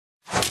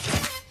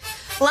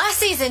Last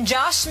season,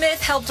 Josh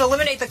Smith helped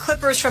eliminate the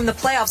Clippers from the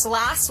playoffs.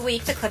 Last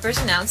week, the Clippers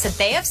announced that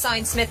they have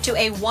signed Smith to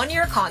a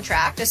one-year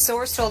contract. A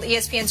source told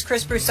ESPN's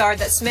Chris Broussard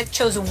that Smith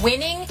chose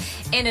winning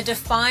in a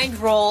defined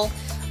role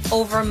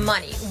over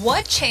money.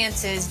 What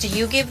chances do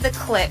you give the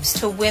Clips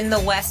to win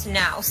the West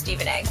now,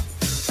 Stephen A.?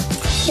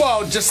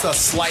 Well, just a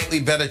slightly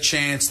better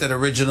chance that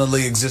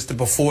originally existed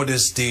before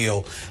this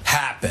deal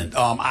happened.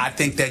 I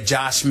think that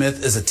Josh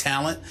Smith is a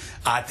talent.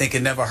 I think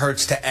it never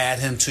hurts to add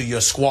him to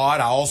your squad.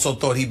 I also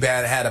thought he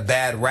had a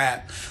bad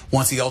rap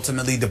once he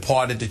ultimately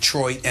departed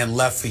Detroit and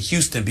left for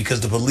Houston,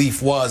 because the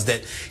belief was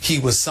that he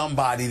was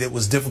somebody that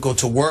was difficult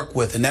to work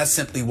with, and that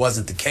simply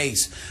wasn't the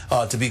case.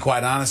 To be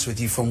quite honest with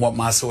you, from what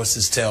my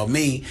sources tell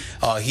me,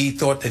 he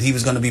thought that he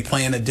was going to be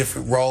playing a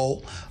different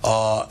role,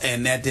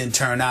 and that didn't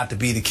turn out to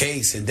be the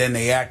case. And then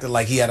they acted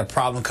like he had a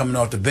problem coming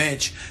off the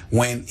bench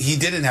when he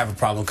didn't have a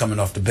problem coming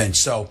off the bench.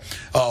 So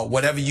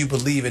whatever you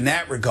believe in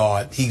that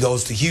regard, he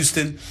goes to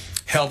Houston,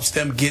 helps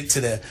them get to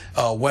the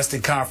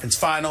Western Conference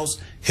Finals.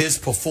 His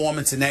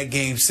performance in that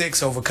Game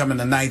 6,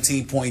 overcoming a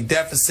 19-point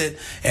deficit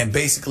and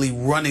basically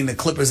running the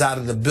Clippers out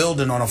of the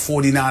building on a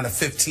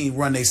 49-15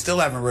 run they still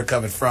haven't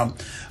recovered from,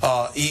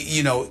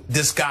 you know,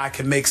 this guy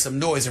can make some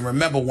noise. And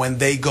remember, when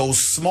they go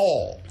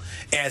small,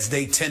 as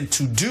they tend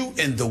to do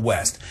in the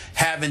West,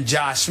 having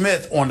Josh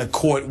Smith on the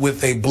court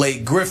with a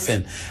Blake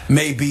Griffin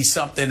may be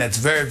something that's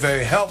very,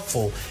 very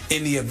helpful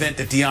in the event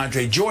that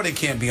DeAndre Jordan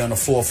can't be on the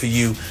floor for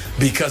you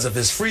because of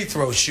his free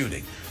throw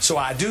shooting. So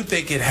I do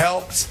think it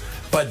helps,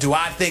 but do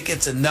I think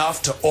it's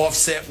enough to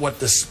offset what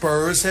the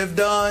Spurs have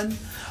done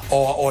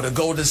or the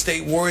Golden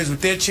State Warriors with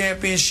their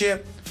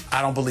championship?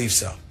 I don't believe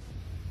so.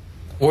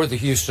 Or the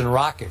Houston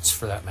Rockets,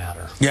 for that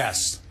matter.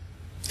 Yes.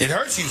 It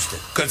hurts Houston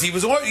because he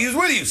was with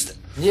Houston.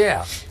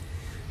 Yeah.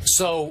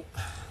 So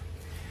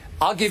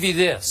I'll give you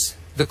this.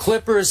 The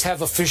Clippers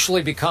have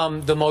officially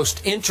become the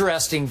most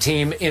interesting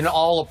team in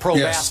all of pro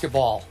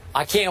basketball.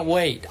 I can't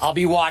wait. I'll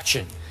be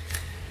watching.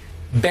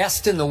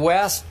 Best in the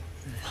West?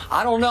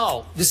 I don't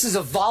know. This is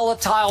a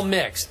volatile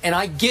mix. And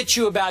I get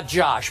you about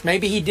Josh.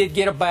 Maybe he did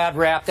get a bad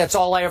rap. That's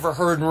all I ever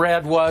heard and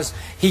read was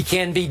he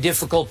can be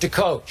difficult to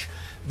coach.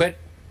 But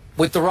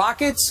with the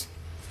Rockets,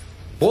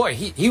 boy,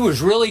 he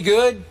was really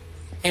good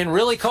and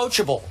really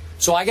coachable.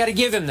 So I got to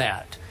give him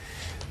that.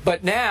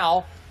 But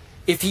now,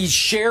 if he's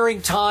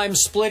sharing time,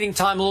 splitting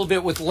time a little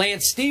bit with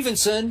Lance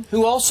Stevenson,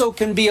 who also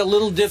can be a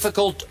little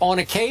difficult on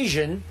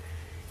occasion,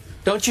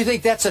 don't you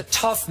think that's a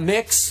tough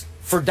mix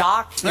for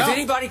Doc? No. If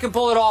anybody can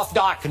pull it off,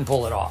 Doc can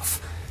pull it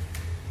off.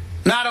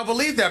 No, I don't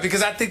believe that,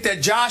 because I think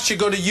that Josh you're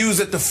going to use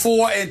at the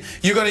 4 and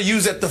you're going to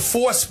use at the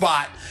 4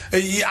 spot.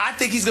 I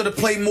think he's going to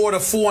play more the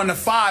 4 and the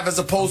 5 as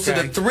opposed to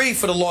the 3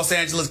 for the Los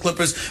Angeles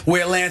Clippers,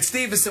 where Lance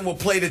Stevenson will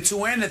play the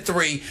 2 and the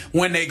 3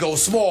 when they go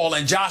small,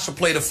 and Josh will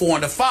play the 4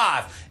 and the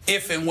 5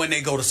 if and when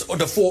they go to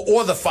the 4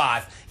 or the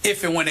 5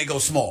 if and when they go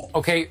small.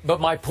 Okay, but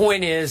my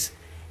point is,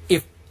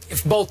 if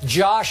both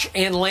Josh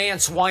and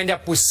Lance wind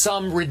up with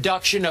some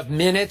reduction of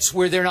minutes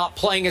where they're not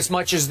playing as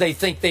much as they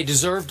think they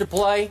deserve to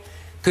play,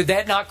 could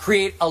that not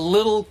create a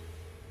little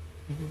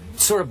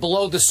sort of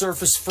below the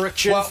surface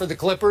friction for the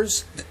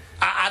Clippers?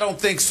 I don't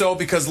think so,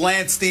 because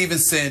Lance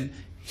Stevenson,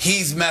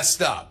 he's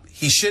messed up.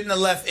 He shouldn't have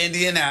left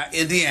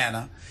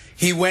Indiana.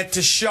 He went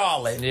to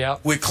Charlotte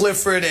with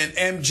Clifford and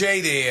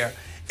MJ there.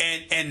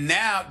 And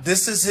now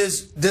this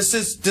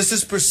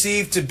is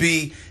perceived to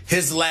be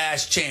his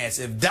last chance.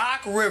 If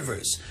Doc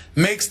Rivers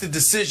makes the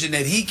decision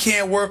that he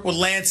can't work with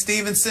Lance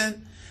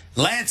Stevenson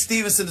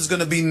is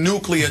going to be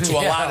nuclear to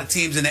a lot of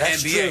teams in the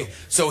NBA. True.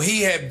 So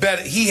he had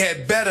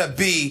better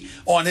be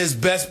on his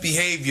best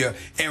behavior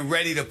and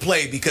ready to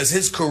play, because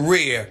his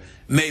career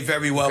may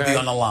very well be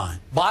on the line.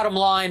 Bottom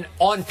line,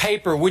 on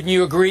paper, wouldn't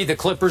you agree the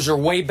Clippers are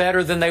way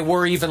better than they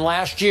were even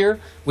last year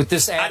with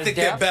this added I think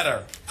depth? they're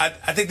better.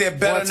 I think they're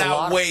better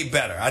now, way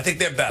better. I think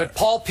they're better. But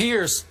Paul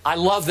Pierce, I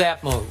love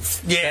that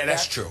move. Yeah,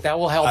 that's true. That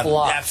will help a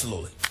lot.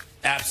 Absolutely.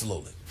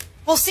 Absolutely.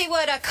 We'll see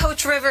what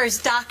Coach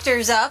Rivers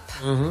doctors up.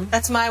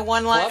 That's my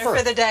one-liner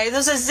for the day.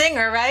 This is a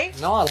zinger, right?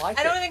 No, I like it.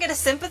 I don't even get a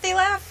sympathy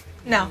laugh?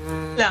 No.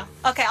 No.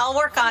 Okay, I'll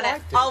work on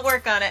it. I'll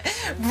work on it.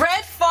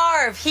 Brett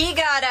Favre, he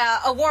got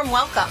a warm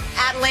welcome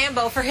at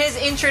Lambeau for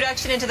his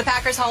introduction into the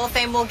Packers Hall of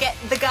Fame. We'll get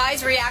the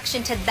guys'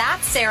 reaction to that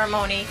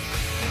ceremony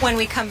when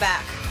we come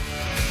back.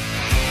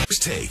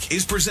 Take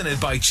is presented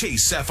by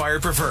Chase Sapphire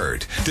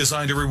Preferred,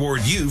 designed to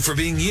reward you for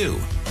being you.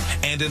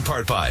 And in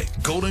part by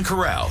Golden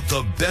Corral,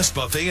 the best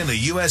buffet in the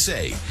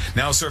USA,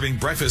 now serving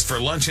breakfast for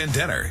lunch and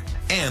dinner.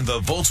 And the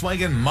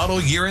Volkswagen Model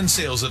Year in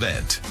Sales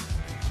event.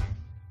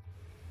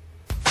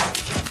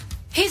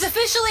 He's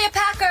officially a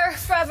Packer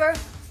forever.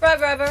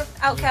 Forever,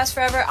 outcast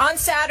forever. On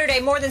Saturday,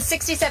 more than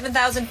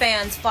 67,000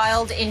 fans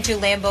filed into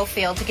Lambeau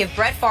Field to give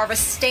Brett Favre a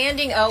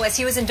standing O as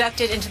he was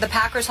inducted into the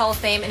Packers Hall of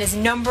Fame and his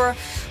number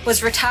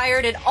was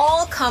retired. It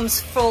all comes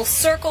full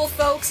circle,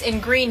 folks, in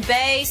Green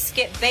Bay.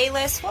 Skip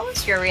Bayless, what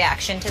was your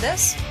reaction to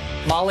this?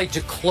 Molly,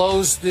 to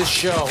close this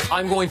show,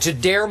 I'm going to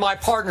dare my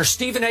partner,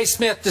 Stephen A.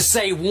 Smith, to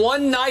say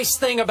one nice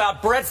thing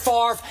about Brett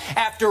Favre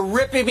after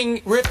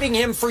ripping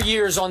him for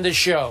years on this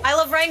show. I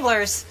love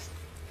Wranglers.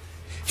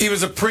 He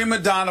was a prima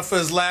donna for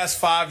his last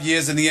 5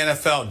 years in the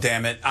NFL,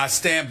 damn it. I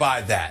stand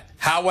by that.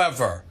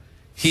 However,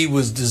 he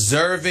was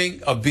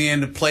deserving of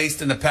being placed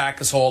in the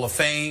Packers Hall of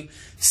Fame.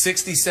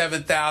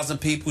 67,000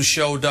 people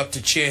showed up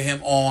to cheer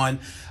him on.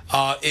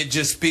 It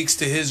just speaks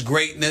to his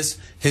greatness,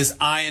 his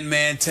Iron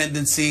Man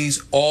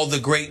tendencies, all the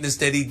greatness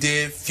that he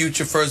did.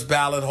 Future first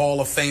ballot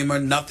Hall of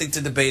Famer, nothing to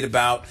debate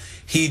about.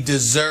 He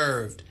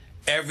deserved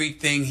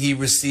everything he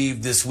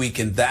received this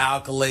weekend, the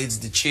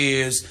accolades, the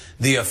cheers,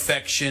 the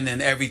affection, and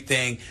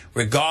everything.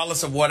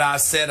 Regardless of what I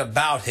said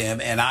about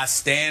him, and I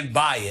stand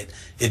by it,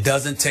 it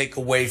doesn't take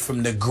away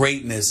from the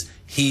greatness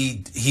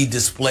he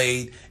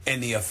displayed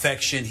and the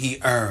affection he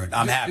earned.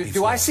 I'm happy for him.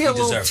 Do I see a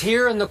little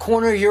tear in the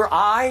corner of your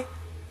eye,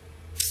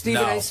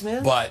 Stephen A.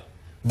 Smith? But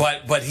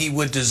he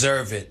would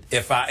deserve it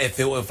if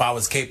I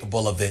was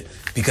capable of it,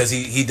 because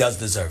he does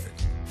deserve it.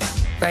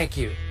 Thank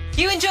you.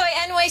 You enjoy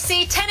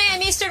NYC, 10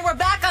 a.m. Eastern. We're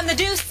back on the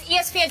Deuce,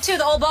 ESPN2.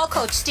 The old ball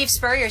coach, Steve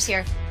Spurrier's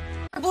here.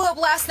 Blew up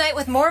last night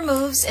with more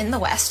moves in the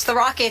West. The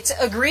Rockets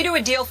agree to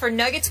a deal for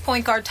Nuggets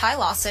point guard Ty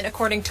Lawson,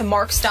 according to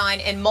Mark Stein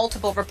in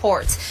multiple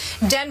reports.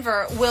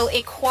 Denver will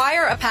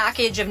acquire a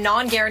package of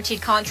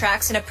non-guaranteed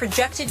contracts and a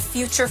projected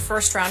future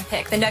first-round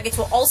pick. The Nuggets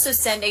will also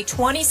send a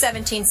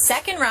 2017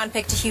 second-round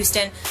pick to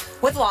Houston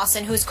with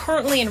Lawson, who is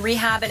currently in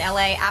rehab in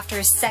L.A. after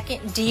his second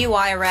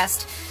DUI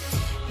arrest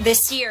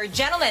this year.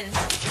 Gentlemen,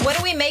 what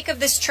do we make of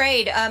this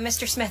trade?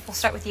 Mr. Smith, we'll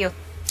start with you.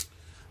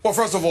 Well,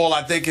 first of all,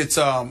 I think it's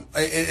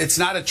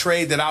not a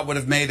trade that I would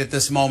have made at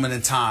this moment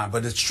in time,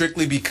 but it's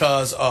strictly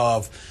because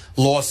of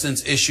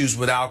Lawson's issues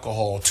with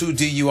alcohol. 2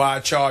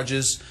 DUI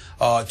charges,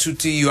 2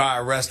 DUI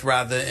arrests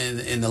rather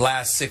in the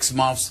last 6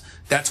 months.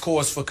 That's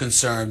cause for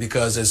concern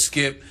because, as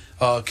Skip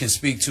can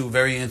speak to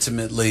very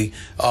intimately,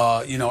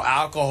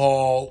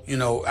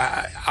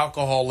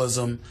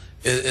 alcoholism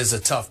is a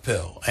tough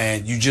pill,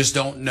 and you just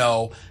don't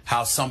know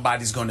how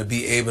somebody's going to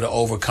be able to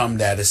overcome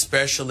that,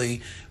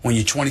 especially when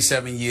you're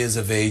 27 years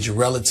of age. You're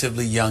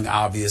relatively young,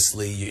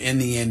 obviously. You're in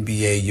the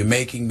NBA. You're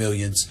making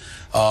millions.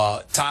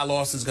 Ty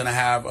Lawson's going to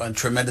have a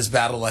tremendous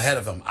battle ahead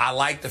of him. I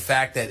like the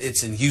fact that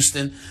it's in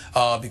Houston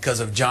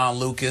because of John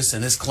Lucas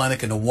and his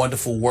clinic and the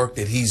wonderful work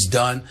that he's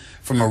done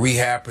from a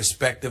rehab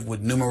perspective with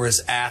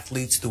numerous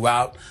athletes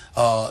throughout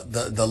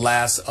the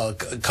last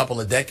couple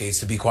of decades,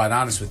 to be quite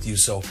honest with you.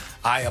 So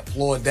I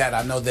applaud that.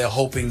 I know they're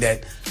hoping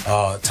that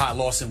Ty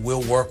Lawson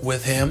will work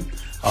with him.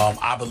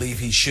 I believe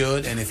he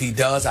should, and if he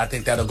does, I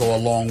think that'll go a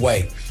long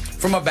way.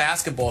 From a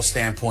basketball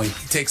standpoint,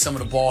 he takes some of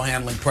the ball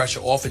handling pressure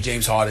off of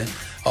James Harden,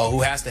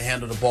 who has to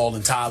handle the ball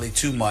entirely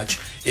too much.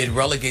 It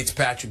relegates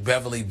Patrick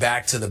Beverley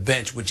back to the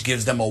bench, which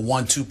gives them a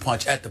 1-2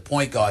 punch at the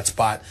point guard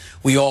spot.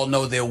 We all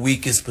know their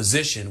weakest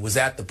position was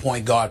at the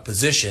point guard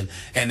position,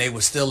 and they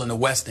were still in the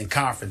Western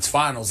Conference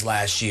Finals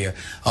last year.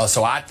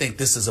 So I think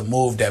this is a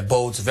move that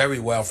bodes very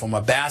well from a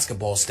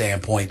basketball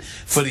standpoint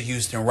for the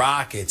Houston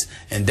Rockets.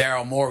 And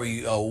Daryl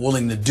Morey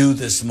willing to do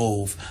this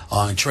move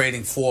and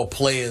trading 4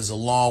 players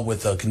along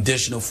with a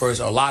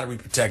lottery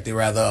protected,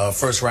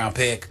 first-round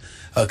pick.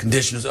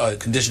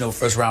 Conditional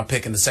first-round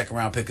pick and the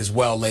second-round pick as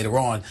well later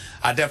on.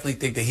 I definitely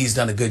think that he's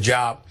done a good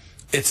job.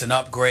 It's an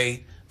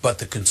upgrade, but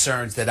the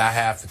concerns that I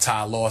have for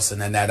Ty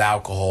Lawson and that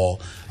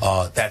alcohol,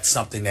 that's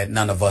something that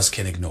none of us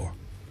can ignore.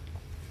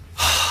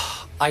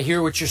 I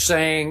hear what you're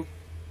saying.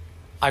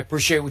 I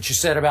appreciate what you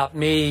said about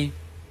me,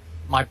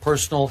 my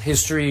personal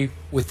history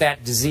with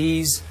that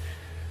disease.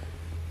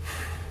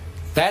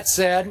 That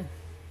said,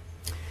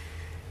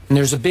 and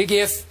there's a big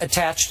if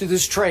attached to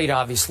this trade,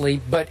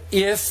 obviously, but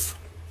if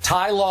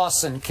Ty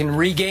Lawson can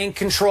regain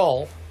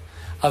control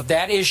of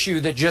that issue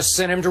that just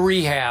sent him to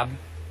rehab,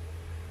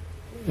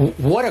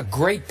 what a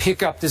great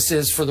pickup this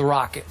is for the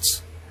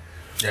Rockets.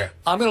 Yeah.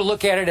 I'm going to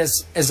look at it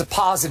as a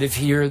positive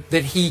here,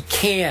 that he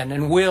can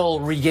and will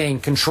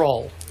regain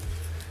control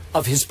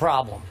of his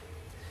problem.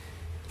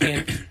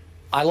 And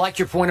I like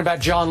your point about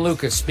John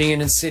Lucas being in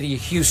the city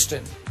of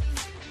Houston.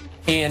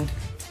 And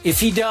if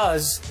he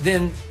does,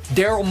 then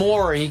Daryl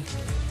Morey,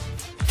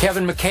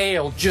 Kevin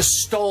McHale just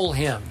stole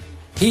him.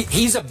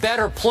 He's a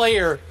better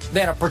player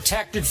than a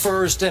protected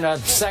first and a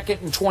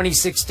second in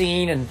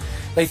 2016, and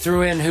they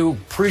threw in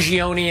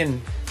Prigioni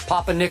and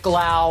Papa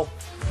Nicolau.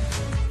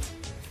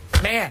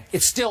 Man,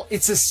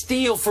 it's a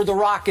steal for the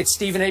Rockets,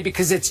 Stephen A.,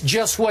 because it's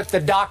just what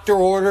the doctor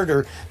ordered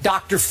or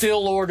Dr.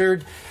 Phil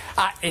ordered.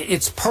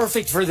 It's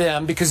perfect for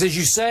them because, as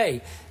you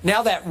say,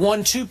 now that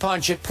 1-2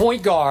 punch at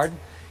point guard,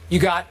 you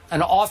got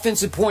an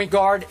offensive point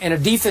guard and a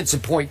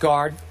defensive point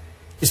guard,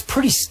 is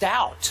pretty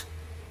stout.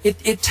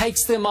 It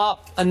takes them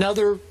up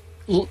another,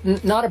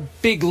 not a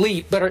big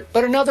leap, but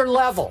another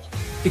level.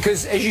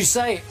 Because, as you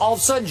say, all of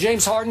a sudden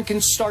James Harden can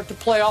start to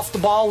play off the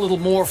ball a little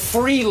more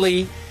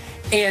freely,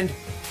 and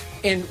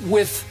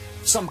with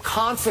some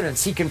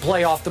confidence he can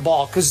play off the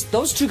ball. Because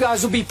those two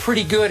guys will be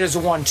pretty good as a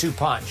 1-2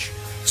 punch.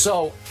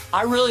 So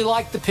I really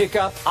like the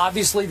pickup.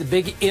 Obviously, the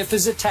big if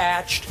is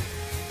attached.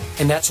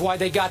 And that's why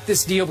they got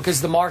this deal, because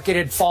the market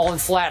had fallen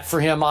flat for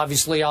him,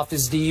 obviously, off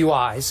his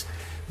DUIs.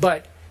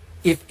 But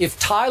if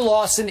Ty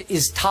Lawson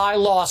is Ty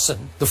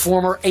Lawson, the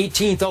former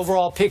 18th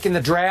overall pick in the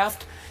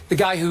draft, the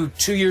guy who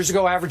 2 years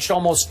ago averaged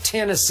almost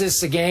 10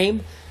 assists a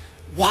game.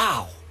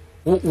 Wow,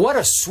 what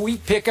a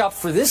sweet pickup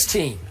for this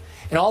team.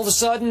 And all of a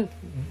sudden,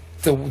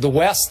 the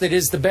West that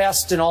is the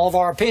best in all of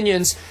our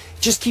opinions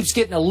just keeps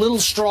getting a little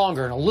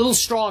stronger and a little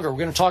stronger. We're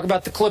going to talk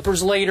about the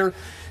Clippers later.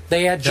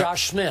 They had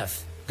Josh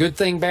Smith. Good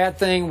thing, bad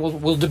thing,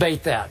 we'll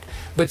debate that.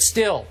 But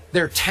still,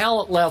 their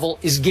talent level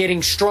is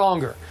getting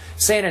stronger.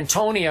 San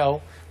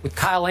Antonio, with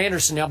Kyle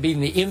Anderson now being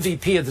the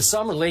MVP of the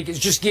Summer League, is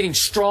just getting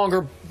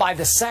stronger by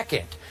the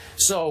second.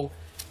 So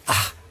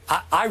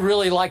I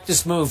really like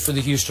this move for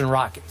the Houston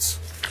Rockets.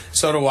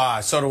 So do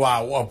I. So do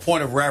I. A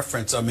point of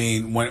reference, I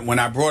mean, when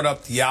I brought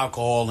up the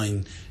alcohol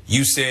and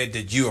you said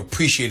that you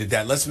appreciated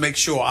that, let's make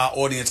sure our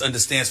audience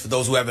understands, for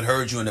those who haven't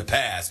heard you in the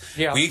past.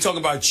 Yeah. When you talk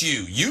about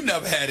you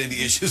never had any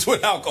issues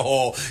with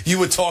alcohol. You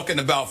were talking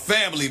about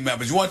family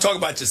members. You want to talk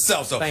about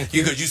yourself. So Thank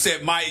you. Because you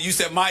said my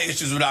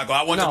issues with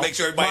alcohol. I want to make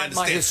sure everybody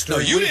understands. My history.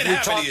 No, you didn't have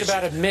any talked issues.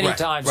 about it many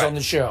times on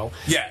the show.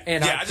 Yeah.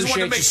 And I just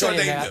wanted to make sure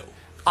they knew.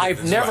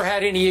 I've never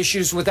had any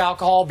issues with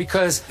alcohol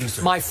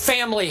because my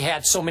family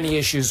had so many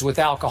issues with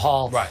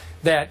alcohol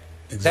that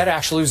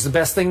actually was the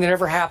best thing that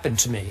ever happened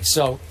to me.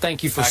 So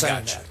thank you for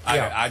saying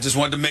that. I just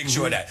wanted to make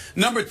sure of that.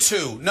 Number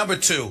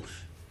two,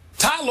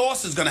 Ty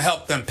Lawson's going to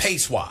help them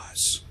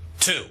pace-wise,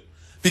 too,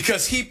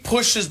 because he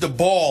pushes the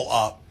ball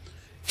up.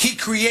 He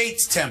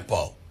creates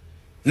tempo.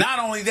 Not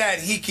only that,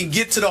 he can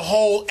get to the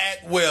hole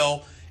at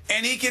will,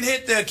 and he can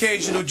hit the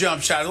occasional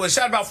jump shot. He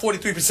shot about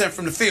 43%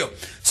 from the field.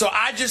 So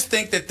I just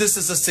think that this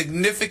is a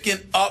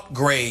significant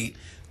upgrade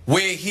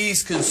where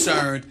he's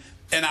concerned,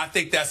 and I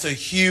think that's a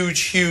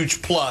huge,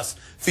 huge plus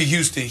for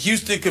Houston.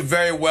 Houston could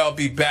very well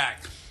be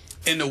back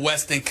in the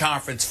Western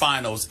Conference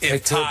Finals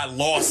if Ty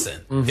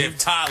Lawson,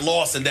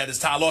 that is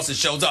Ty Lawson,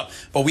 shows up.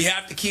 But we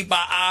have to keep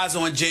our eyes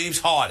on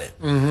James Harden.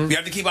 We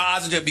have to keep our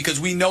eyes on him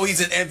because we know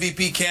he's an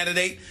MVP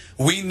candidate.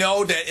 We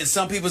know that in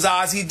some people's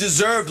eyes he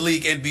deserved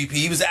league MVP.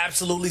 He was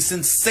absolutely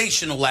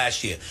sensational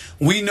last year.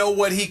 We know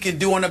what he can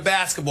do on the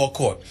basketball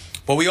court.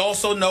 But we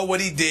also know what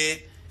he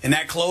did in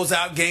that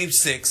closeout Game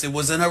 6. It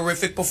was an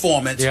horrific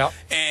performance.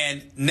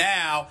 And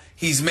now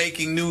he's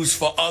making news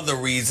for other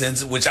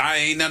reasons, which I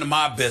ain't none of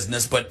my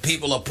business, but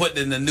people are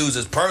putting in the news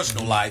as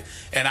personal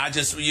life. And I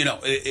just,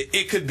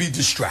 it could be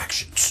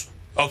distractions.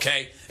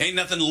 Okay? Ain't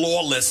nothing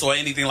lawless or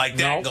anything like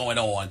that going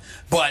on.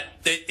 But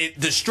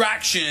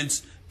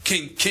distractions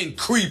can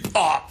creep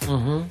up.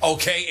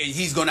 Okay? And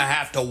he's going to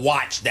have to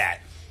watch that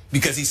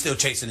because he's still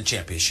chasing the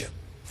championship.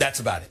 That's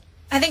about it.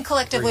 I think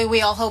collectively we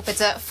all hope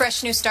it's a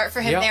fresh new start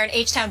for him there in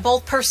H-Town,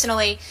 both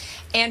personally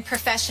and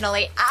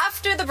professionally.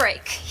 After the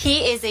break,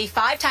 he is a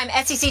 5-time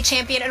SEC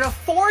champion and a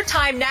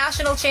 4-time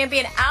national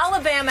champion.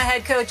 Alabama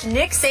head coach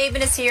Nick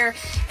Saban is here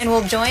and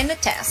will join the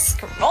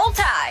test. Roll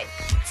Tide.